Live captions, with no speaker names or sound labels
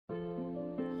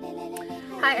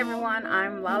Hi everyone,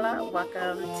 I'm Lala.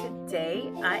 Welcome.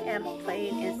 Today I am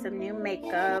playing in some new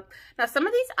makeup. Now some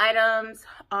of these items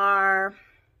are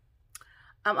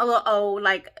a little old,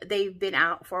 like they've been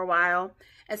out for a while,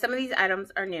 and some of these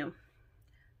items are new.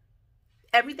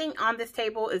 Everything on this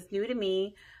table is new to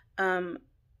me, and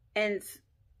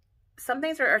some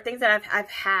things are things that I've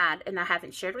had and I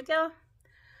haven't shared with y'all.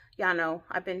 Y'all know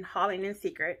I've been hauling in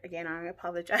secret. Again, I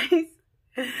apologize.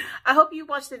 I hope you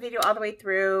watch the video all the way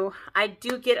through. I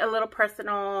do get a little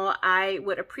personal. I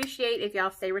would appreciate if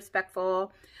y'all stay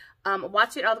respectful.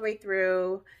 Watch it all the way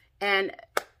through and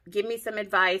give me some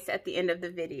advice at the end of the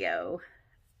video.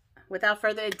 Without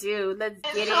further ado, let's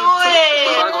get into it.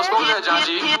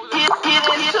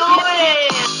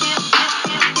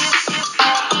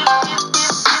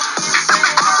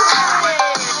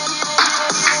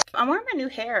 I'm wearing my new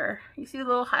hair. You see the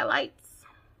little highlights?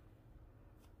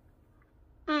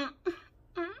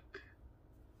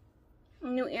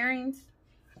 New earrings.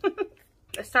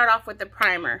 Let's start off with the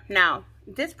primer. Now,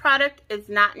 this product is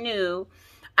not new.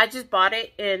 I just bought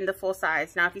it in the full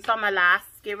size. Now, if you saw my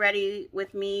last Get Ready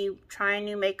With Me trying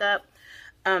new makeup,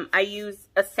 I used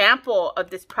a sample of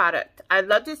this product. I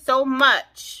loved it so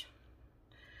much,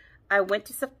 I went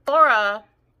to Sephora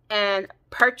and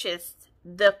purchased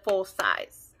the full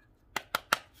size.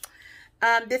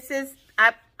 This is,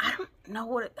 I don't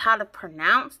know how to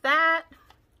pronounce that.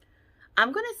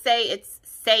 I'm going to say it's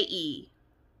Sai.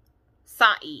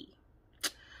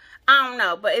 I don't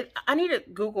know, but I need to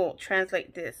Google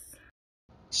translate this.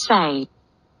 Say.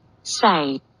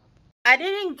 I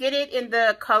didn't get it in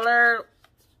the color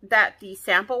that the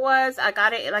sample was. I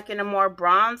got it like in a more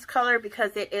bronze color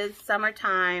because it is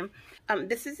summertime.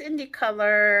 This is in the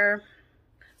color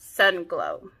Sun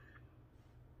Glow.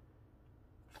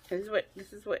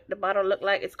 This is what the bottle looked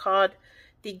like. It's called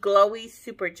the Glowy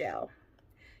Super Gel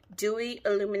Dewy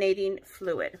Illuminating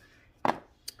Fluid.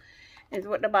 Is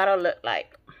what the bottle looked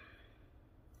like.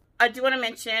 I do want to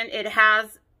mention it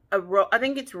has I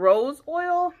think it's rose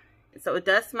oil, so it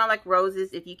does smell like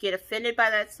roses. If you get offended by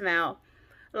that smell,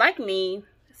 like me,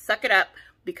 suck it up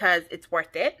because it's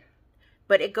worth it.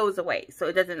 But it goes away, so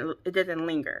it doesn't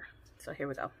linger. So here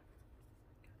we go.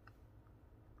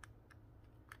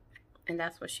 And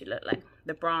that's what she looked like.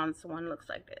 The bronze one looks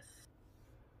like this.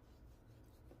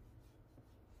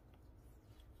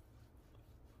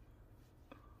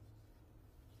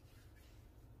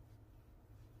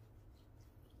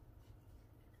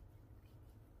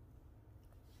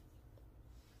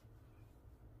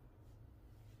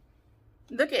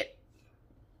 Look at,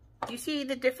 do you see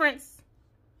the difference?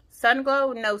 Sun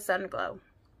Glow, no Sun Glow.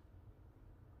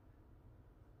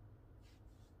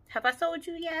 Have I sold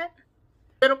you yet?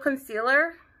 Little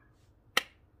concealer,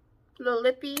 little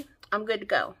lippy, I'm good to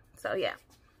go. So yeah,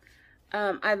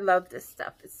 I love this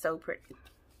stuff. It's so pretty.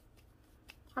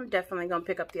 I'm definitely gonna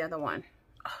pick up the other one.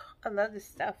 Oh, I love this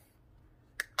stuff.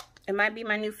 It might be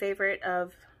my new favorite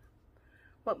of,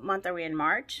 what month are we in?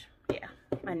 March? Yeah,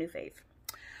 my new fave.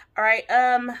 All right,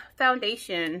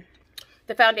 foundation.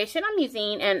 The foundation I'm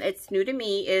using, and it's new to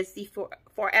me, is the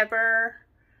Forever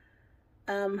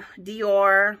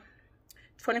Dior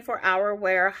 24-Hour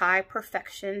Wear High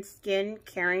Perfection Skin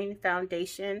Caring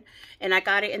Foundation. And I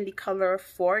got it in the color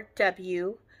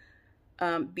 4W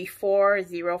before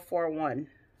 041.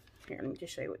 Here, let me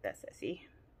just show you what that says. See?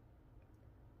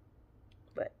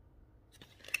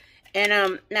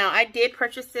 And now I did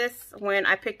purchase this when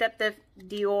I picked up the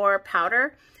Dior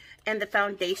powder, and the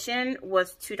foundation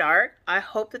was too dark. I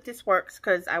hope that this works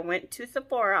because I went to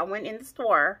Sephora. I went in the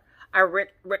store. I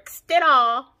rixed it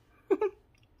all.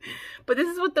 But this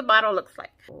is what the bottle looks like.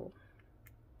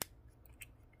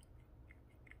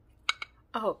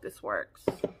 I hope this works.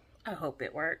 I hope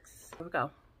it works. Here we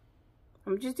go.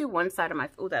 I'm gonna just do one side of my,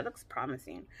 oh, that looks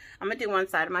promising. I'm gonna do one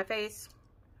side of my face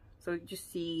so you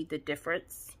just see the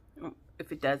difference,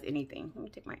 if it does anything. Let me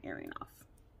take my earring off.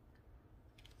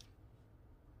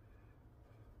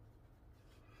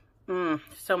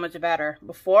 So much better.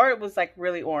 Before it was like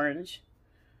really orange.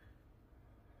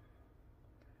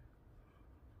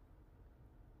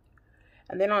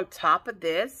 And then on top of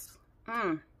this,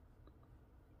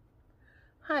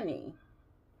 honey,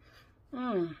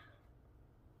 I'm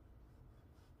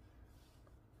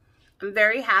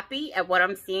very happy at what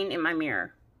I'm seeing in my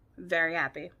mirror. Very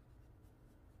happy.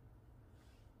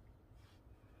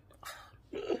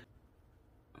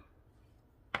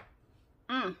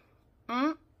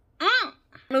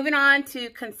 Moving on to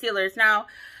concealers. Now,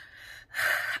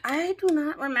 I do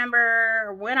not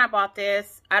remember when I bought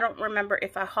this. I don't remember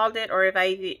if I hauled it or if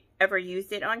I ever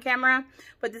used it on camera.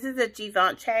 But this is a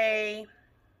g.r.w.m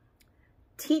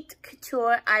Teint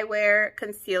Couture Eyewear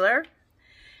Concealer.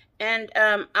 And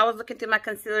I was looking through my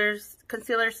concealers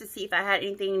to see if I had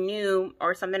anything new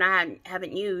or something I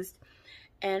haven't used.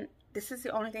 And this is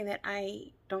the only thing that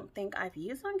I don't think I've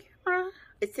used on camera.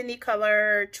 It's in the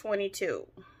color 22.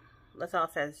 That's all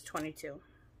it says, 22.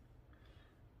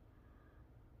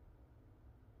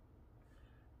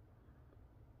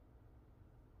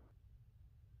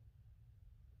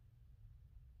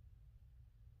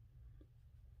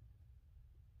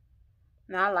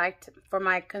 Now I liked for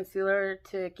my concealer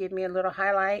to give me a little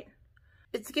highlight.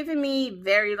 It's giving me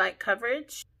very light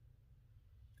coverage.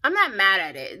 I'm not mad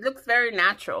at it. It looks very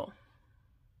natural.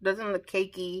 Doesn't look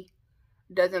cakey.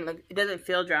 It doesn't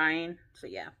feel drying. So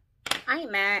yeah, I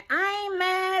ain't mad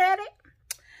at it.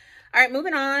 All right,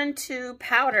 moving on to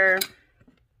powder.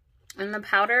 And the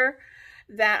powder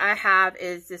that I have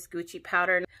is this Gucci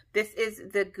powder. This is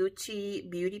the Gucci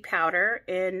Beauty Powder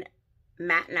in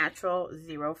Matte Natural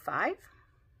 05.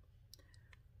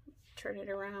 Turn it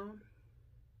around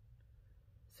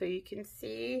so you can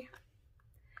see.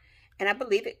 And I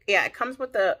believe it, yeah, it comes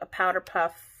with a powder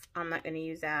puff. I'm not going to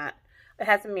use that. It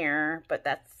has a mirror, but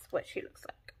that's what she looks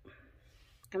like.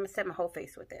 I'm going to set my whole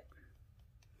face with it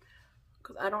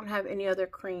because I don't have any other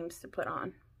creams to put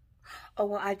on. Oh,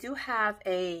 well, I do have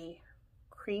a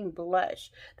cream blush.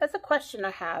 That's a question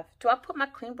I have. Do I put my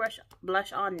cream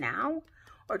blush on now,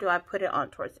 or do I put it on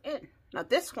towards the end? Now,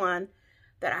 this one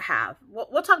that I have,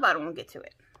 we'll talk about it when we get to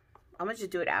it. I'm going to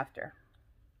just do it after.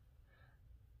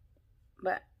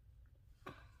 But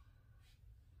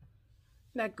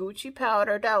that Gucci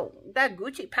powder, though. That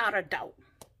Gucci powder, though.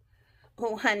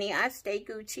 Oh, honey, I stay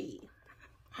Gucci.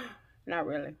 Not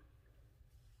really.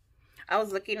 I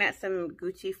was looking at some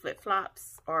Gucci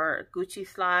flip-flops or Gucci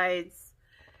slides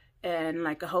and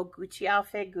like a whole Gucci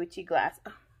outfit, Gucci glass.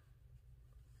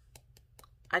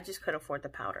 I just could afford the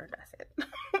powder. That's it.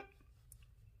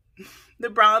 The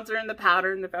bronzer and the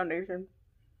powder and the foundation.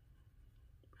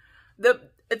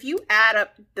 If you add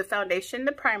up the foundation,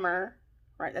 the primer,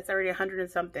 right, that's already 100 and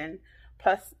something,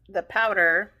 plus the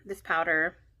powder, this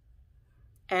powder,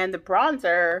 and the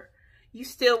bronzer, I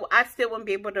still wouldn't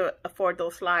be able to afford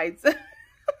those slides.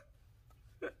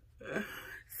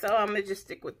 So I'm gonna just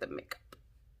stick with the makeup.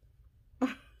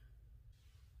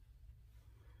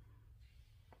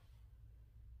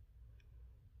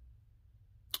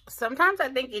 Sometimes I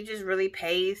think it just really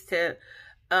pays to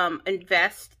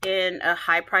invest in a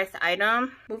high priced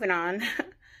item. Moving on.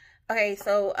 Okay,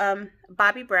 so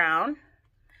Bobbi Brown.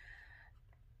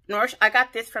 I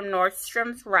got this from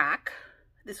Nordstrom's Rack.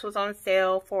 This was on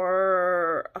sale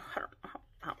for, I don't know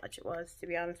how much it was, to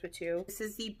be honest with you. This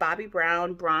is the Bobbi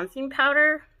Brown bronzing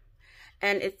powder,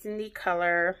 and it's in the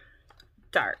color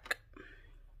dark.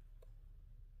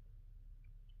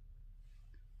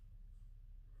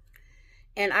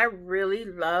 And I really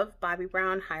love Bobbi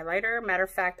Brown highlighter. Matter of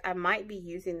fact, I might be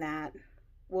using that.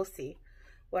 We'll see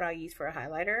what I'll use for a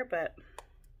highlighter, but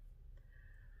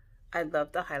I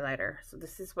love the highlighter. So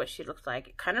this is what she looks like.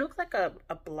 It kind of looks like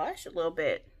a blush a little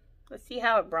bit. Let's see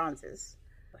how it bronzes.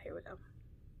 Oh, here we go.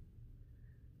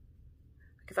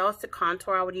 If I was to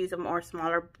contour, I would use a more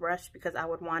smaller brush because I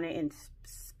would want it in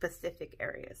specific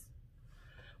areas.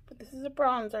 But this is a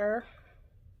bronzer.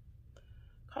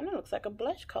 Kind of looks like a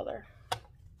blush color.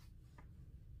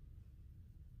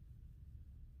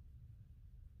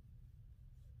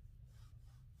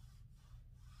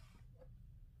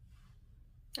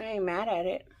 I ain't mad at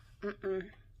it.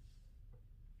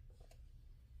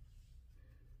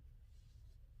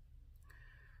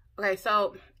 Okay,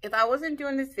 so if I wasn't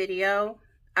doing this video,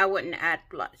 I wouldn't add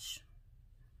blush.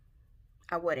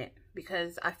 I wouldn't,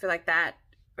 because I feel like that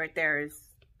right there is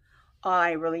all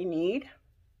I really need.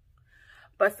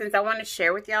 But since I want to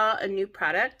share with y'all a new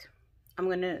product, I'm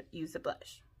going to use the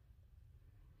blush.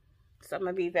 So I'm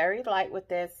going to be very light with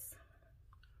this.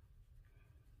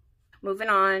 Moving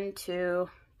on to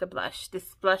the blush.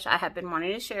 This blush, I have been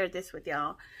wanting to share this with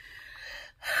y'all.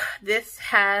 This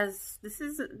has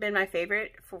been my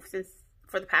favorite for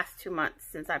the past 2 months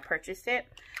since I purchased it.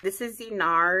 This is the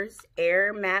NARS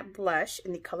Air Matte Blush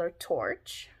in the color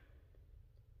Torch.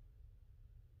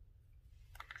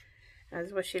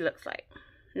 That's what she looks like.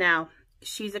 Now,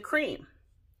 she's a cream.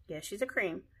 Yeah, she's a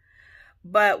cream.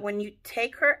 But when you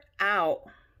take her out,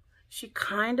 she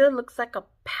kind of looks like a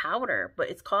powder, but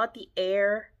it's called the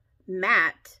Air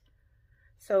Matte.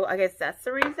 So I guess that's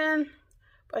the reason.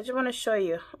 But I just want to show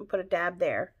you. I'll put a dab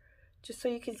there, just so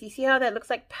you can see. See how that looks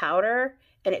like powder?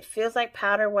 And it feels like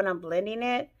powder when I'm blending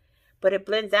it, but it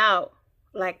blends out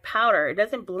like powder. It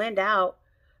doesn't blend out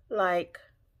like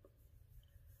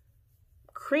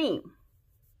cream.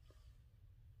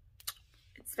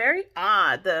 It's very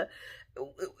odd.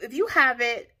 If you have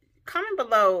it, comment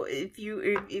below if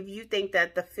you think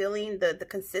that the feeling, the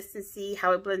consistency,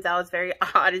 how it blends out is very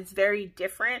odd. It's very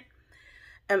different.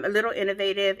 A little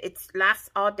innovative. It lasts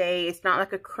all day. It's not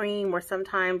like a cream where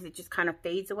sometimes it just kind of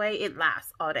fades away. It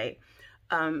lasts all day.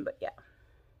 But yeah.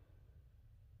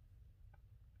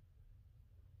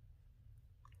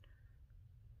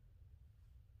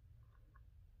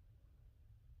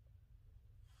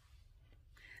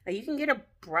 Now you can get a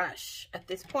brush at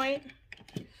this point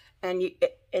and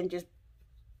just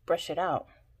brush it out.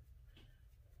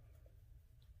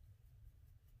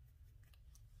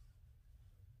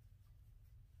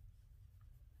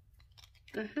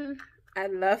 I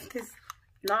love this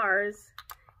NARS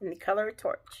in the color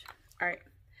Torch. All right,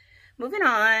 moving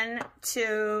on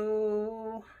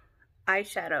to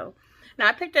eyeshadow. Now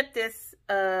I picked up this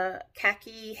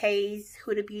Khaki Haze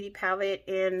Huda Beauty palette,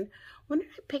 and when did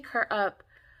I pick her up?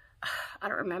 I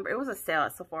don't remember. It was a sale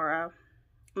at Sephora.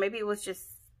 Maybe it was just,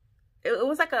 it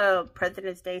was like a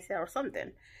President's Day sale or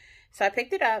something. So I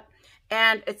picked it up,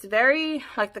 and it's very,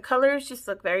 like, the colors just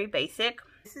look very basic.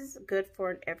 This is good for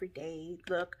an everyday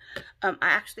look. I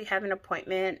actually have an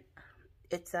appointment.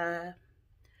 It's a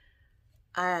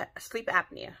sleep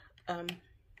apnea.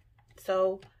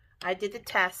 So I did the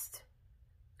test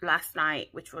last night,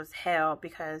 which was hell,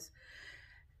 because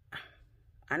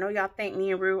I know y'all think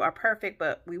me and Rue are perfect,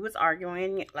 but we was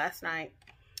arguing last night.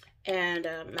 And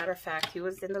matter of fact, he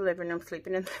was in the living room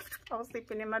sleeping in. I was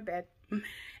sleeping in my bed,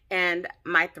 and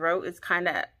my throat is kind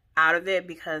of out of it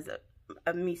because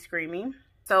of me screaming.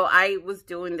 So I was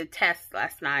doing the test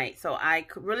last night. So I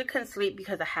really couldn't sleep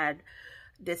because I had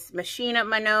this machine up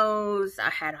my nose. I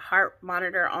had a heart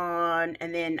monitor on,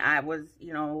 and then I was,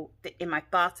 you know, in my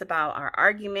thoughts about our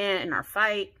argument and our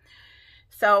fight.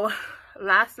 So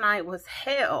last night was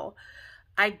hell.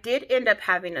 I did end up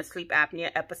having a sleep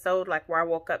apnea episode, like where I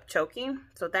woke up choking.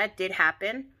 So that did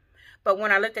happen. But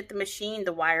when I looked at the machine,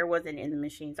 the wire wasn't in the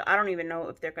machine. So I don't even know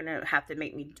if they're going to have to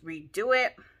make me redo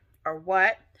it or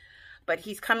what. But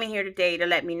he's coming here today to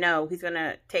let me know. He's going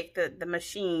to take the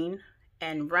machine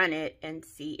and run it and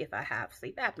see if I have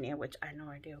sleep apnea, which I know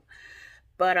I do.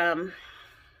 But,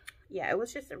 yeah, it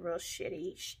was just a real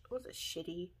shitty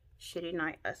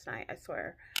night last night, I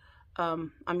swear.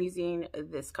 I'm using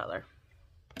this color.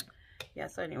 Yeah,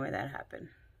 so anyway, that happened.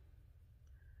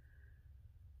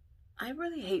 I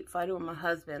really hate fighting with my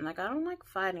husband. Like, I don't like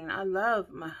fighting. I love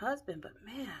my husband, but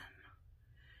man,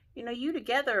 you know, you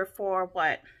together for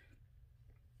what,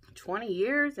 20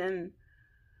 years, and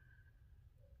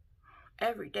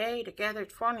every day together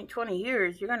 20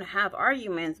 years, you're gonna have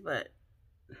arguments, but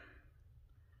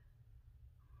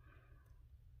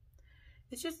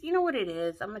it's just, you know what it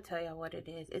is? I'm gonna tell you what it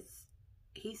is.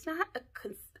 He's not a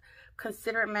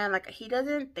considerate man. Like, he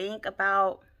doesn't think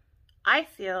about, I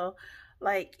feel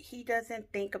like he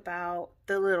doesn't think about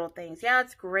the little things. Yeah,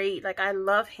 it's great. Like, I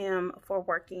love him for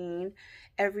working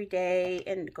every day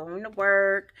and going to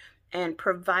work and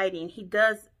providing. He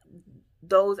does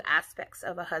those aspects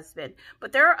of a husband.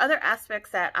 But there are other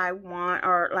aspects that I want,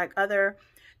 or like other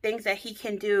things that he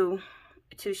can do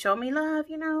to show me love,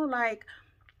 you know, like,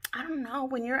 I don't know,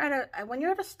 when you're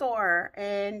at a store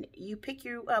and you pick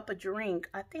you up a drink,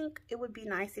 I think it would be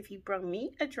nice if you brought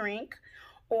me a drink.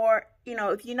 Or, you know,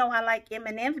 if you know I like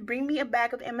M&Ms, bring me a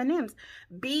bag of M&Ms.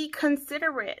 Be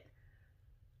considerate.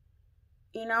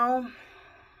 You know?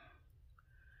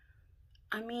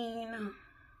 I mean,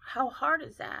 how hard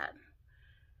is that?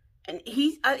 And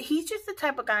he's just the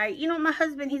type of guy, you know, my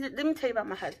husband, let me tell you about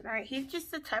my husband, all right? He's just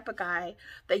the type of guy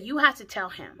that you have to tell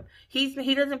him.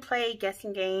 He doesn't play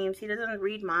guessing games. He doesn't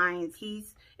read minds.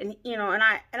 And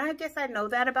I guess I know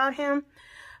that about him.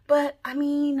 But, I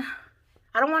mean,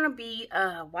 I don't want to be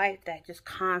a wife that just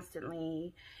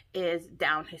constantly is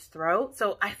down his throat.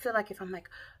 So I feel like if I'm like,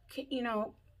 you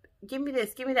know, give me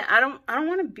this, give me that, I don't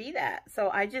want to be that.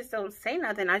 So I just don't say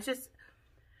nothing. I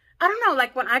don't know,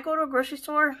 like when I go to a grocery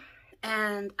store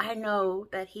and I know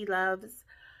that he loves,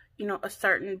 you know, a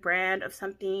certain brand of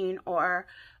something, or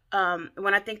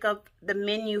when I think of the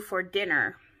menu for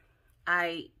dinner,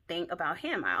 I think about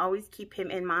him. I always keep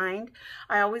him in mind.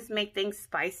 I always make things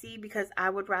spicy because I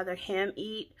would rather him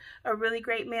eat a really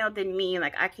great meal than me.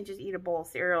 Like, I can just eat a bowl of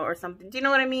cereal or something. Do you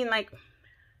know what I mean? Like,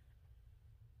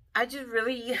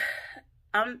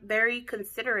 I'm very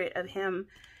considerate of him.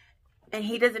 And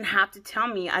he doesn't have to tell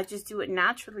me. I just do it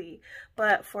naturally.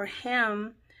 But for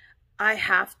him, I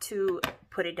have to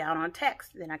put it down on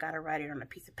text. Then I got to write it on a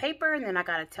piece of paper. And then I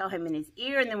got to tell him in his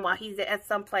ear. And then while he's at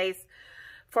some place,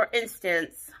 for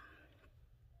instance,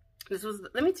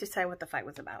 let me just tell you what the fight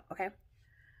was about, okay?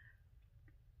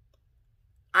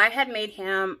 I had made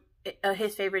him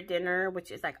his favorite dinner,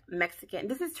 which is like Mexican.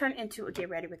 This has turned into a get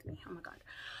ready with me. Oh my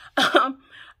God.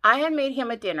 I had made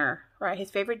him a dinner, right? His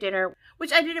favorite dinner,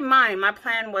 which I didn't mind. My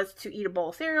plan was to eat a bowl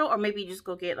of cereal or maybe just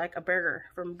go get like a burger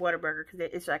from Whataburger because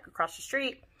it's like across the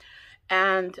street.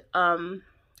 And I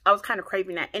was kind of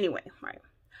craving that anyway, right?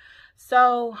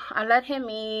 So I let him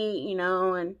eat, you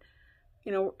know, and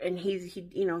he's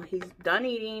done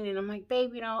eating, and I'm like,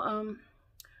 babe, I'm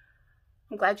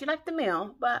glad you liked the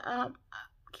meal, but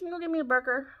can you go get me a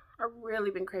burger? I've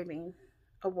really been craving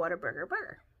a Whataburger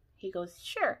burger. He goes,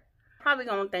 sure. Probably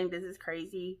gonna think this is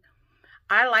crazy.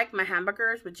 I like my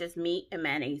hamburgers with just meat and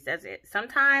mayonnaise. That's it.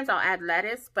 Sometimes I'll add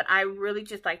lettuce, but I really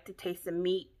just like to taste the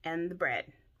meat and the bread.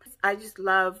 I just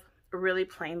love a really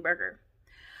plain burger.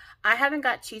 I haven't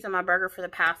got cheese on my burger for the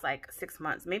past like 6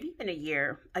 months, maybe even a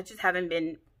year. I just haven't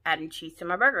been adding cheese to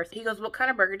my burgers. He goes, what kind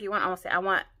of burger do you want? I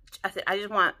said, I just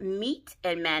want meat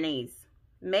and mayonnaise.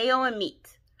 Mayo and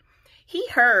meat. He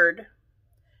heard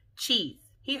cheese.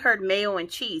 He heard mayo and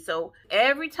cheese. So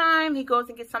every time he goes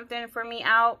and gets something for me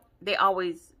out, they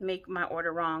always make my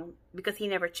order wrong because he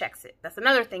never checks it. That's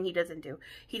another thing he doesn't do.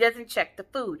 He doesn't check the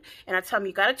food. And I tell him,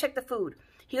 you got to check the food.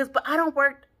 He goes, but I don't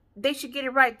work. They should get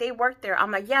it right. They work there.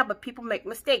 I'm like, yeah, but people make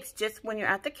mistakes. Just when you're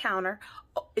at the counter,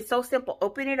 it's so simple.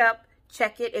 Open it up,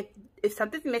 check it. If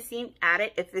something's missing, add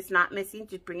it. If it's not missing,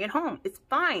 just bring it home. It's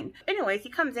fine. Anyways, he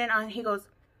comes in and he goes,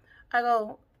 I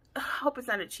go, I hope it's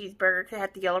not a cheeseburger because it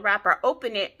had the yellow wrapper. I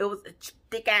opened it. It was a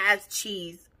thick ass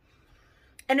cheese.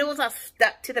 And it was all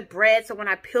stuck to the bread. So when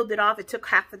I peeled it off, it took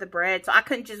half of the bread. So I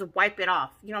couldn't just wipe it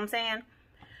off. You know what I'm saying?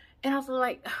 And I was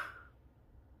like,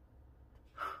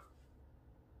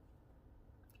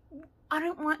 I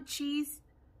don't want cheese.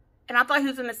 And I thought he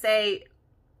was going to say,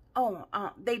 oh,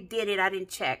 they did it. I didn't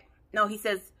check. No, he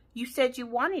says, you said you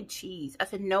wanted cheese. I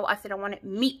said, no. I said, I wanted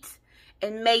meat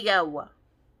and mayo.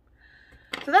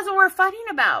 So that's what we're fighting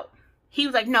about. He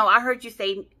was like, no, I heard you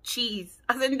say cheese.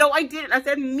 I said, no, I didn't. I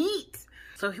said meat.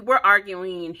 So we're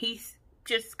arguing. He's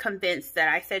just convinced that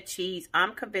I said cheese.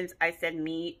 I'm convinced I said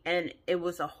meat. And it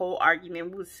was a whole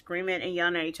argument. We were screaming and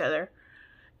yelling at each other.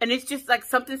 And it's just like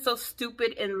something so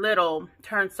stupid and little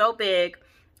turned so big.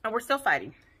 And we're still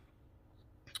fighting.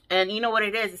 And you know what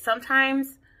it is?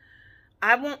 Sometimes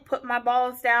I won't put my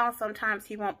balls down. Sometimes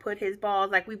he won't put his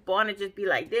balls. Like we want to just be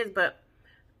like this. But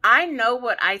I know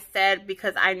what I said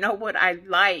because I know what I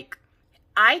like.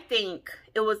 I think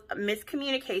it was a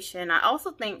miscommunication. I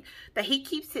also think that he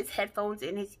keeps his headphones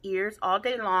in his ears all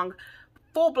day long,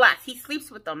 full blast. He sleeps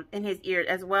with them in his ears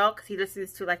as well because he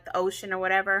listens to like the ocean or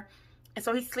whatever. And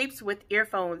so he sleeps with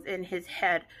earphones in his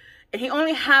head. And he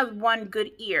only has one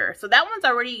good ear. So that one's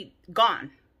already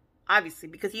gone, obviously,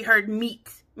 because he heard meat.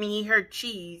 I mean, he heard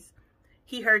cheese.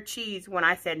 He heard cheese when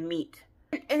I said meat.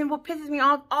 And what pisses me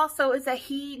off also is that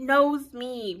he knows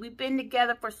me. We've been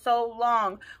together for so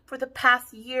long. For the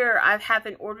past year, I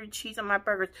haven't ordered cheese on my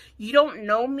burgers. You don't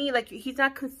know me. Like, he's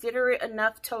not considerate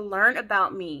enough to learn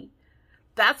about me.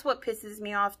 That's what pisses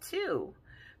me off too.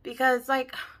 Because,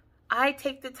 like, I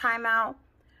take the time out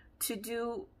to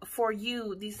do for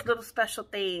you these little special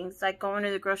things, like going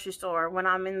to the grocery store when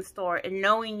I'm in the store and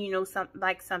knowing you know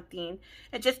something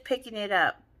and just picking it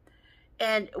up.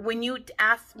 And when he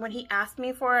asked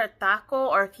me for a taco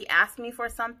or if he asked me for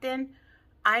something,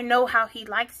 I know how he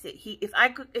likes it.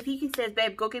 If he says,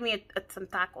 babe, go get me some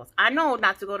tacos. I know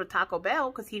not to go to Taco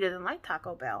Bell because he doesn't like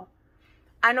Taco Bell.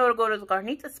 I know to go to the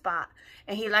Garnita spot.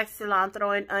 And he likes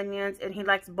cilantro and onions and he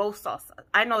likes both sauces.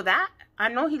 I know that. I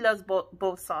know he loves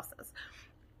both sauces.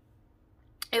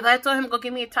 If I told him go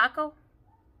get me a taco,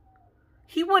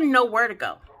 he wouldn't know where to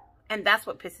go. And that's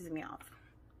what pisses me off.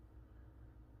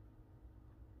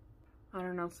 I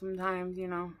don't know, sometimes, you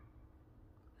know,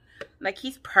 like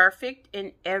he's perfect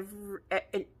in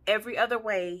every other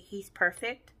way. He's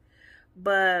perfect,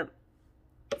 but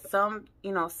some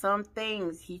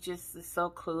things he just is so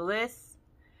clueless.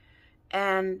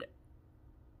 And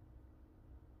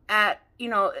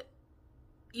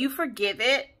you forgive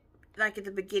it, like at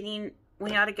the beginning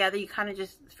when y'all together, you kind of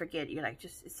just forget it. You're like,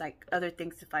 it's like other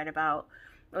things to fight about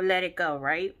or let it go,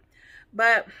 right?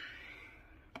 But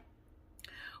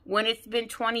when it's been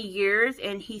 20 years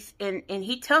and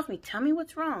he tells me, tell me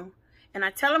what's wrong. And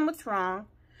I tell him what's wrong.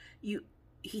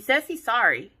 He says he's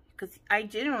sorry because I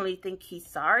genuinely think he's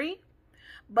sorry.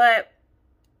 But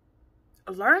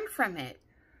learn from it.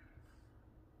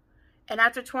 And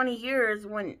after 20 years,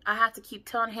 when I have to keep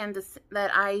telling him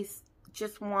that I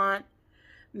just want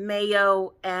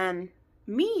mayo and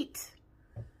meat,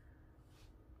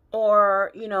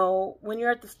 or, when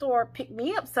you're at the store, pick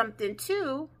me up something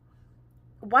too.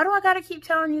 Why do I got to keep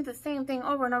telling you the same thing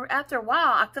over and over? After a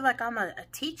while, I feel like I'm a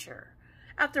teacher.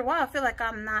 after a while, I feel like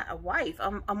I'm not a wife.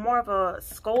 I'm more of a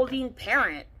scolding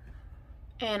parent.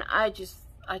 And I just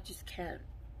can't.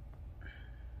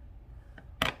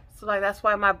 So like, that's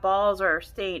why my balls are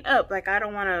staying up. Like, I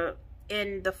don't want to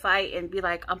end the fight and be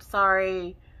like, I'm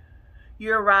sorry,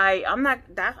 you're right. I'm not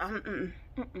that.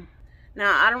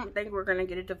 Now, I don't think we're gonna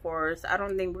get a divorce. I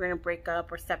don't think we're gonna break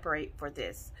up or separate for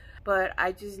this. But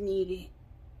I just need.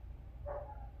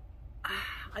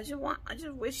 I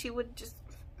just wish he would just.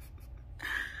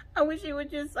 I wish he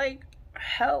would just like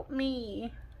help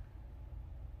me.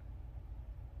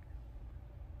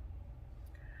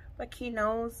 Like, he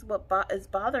knows what is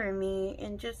bothering me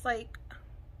and just like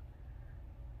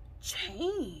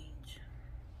change.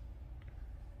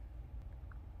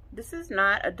 This is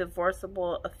not a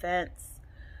divorceable offense.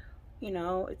 You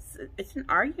know, it's an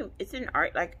argument.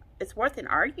 Like, it's worth an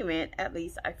argument, at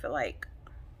least I feel like.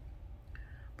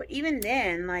 But even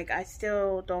then, like, I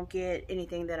still don't get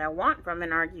anything that I want from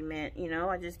an argument. You know,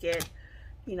 I just get,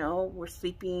 you know, we're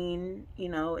sleeping, you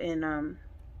know, in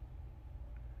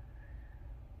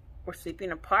we're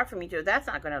sleeping apart from each other. That's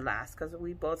not gonna last, because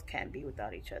we both can't be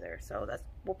without each other. So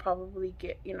we'll probably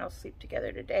get, you know, sleep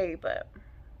together today, but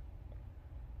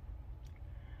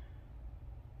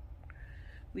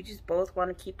we just both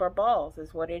want to keep our balls,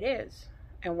 is what it is.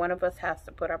 And one of us has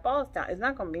to put our balls down. It's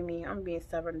not gonna be me. I'm being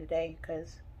stubborn today,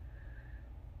 because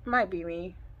it might be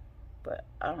me, but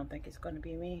I don't think it's gonna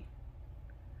be me.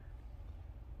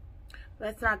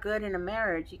 That's not good in a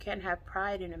marriage. You can't have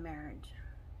pride in a marriage.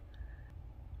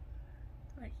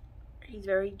 He's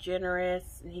very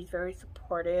generous and he's very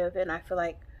supportive, and I feel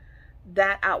like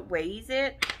that outweighs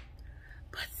it.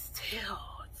 But still,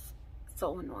 it's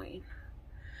so annoying.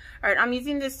 Alright, I'm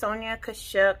using this Sonia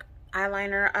Kashuk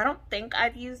eyeliner. I don't think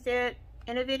I've used it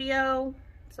in a video,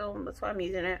 so that's why I'm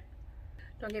using it.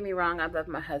 Don't get me wrong, I love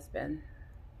my husband,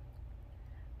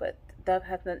 but that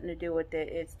has nothing to do with it.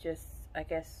 It's just, I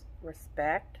guess,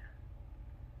 respect.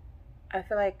 I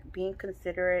feel like being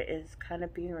considerate is kind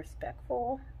of being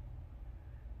respectful.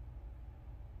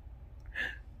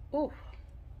 Ooh.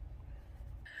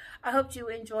 I hope you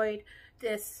enjoyed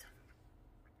this.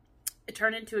 It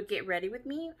turned into a get ready with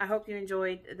me. I hope you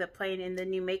enjoyed the playing in the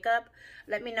new makeup.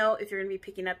 Let me know if you're going to be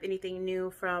picking up anything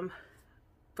new from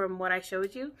what I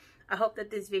showed you. I hope that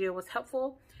this video was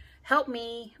helpful. Help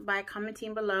me by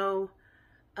commenting below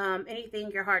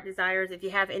anything your heart desires. If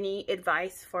you have any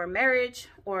advice for marriage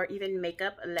or even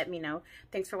makeup, let me know.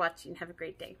 Thanks for watching. Have a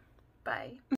great day. Bye.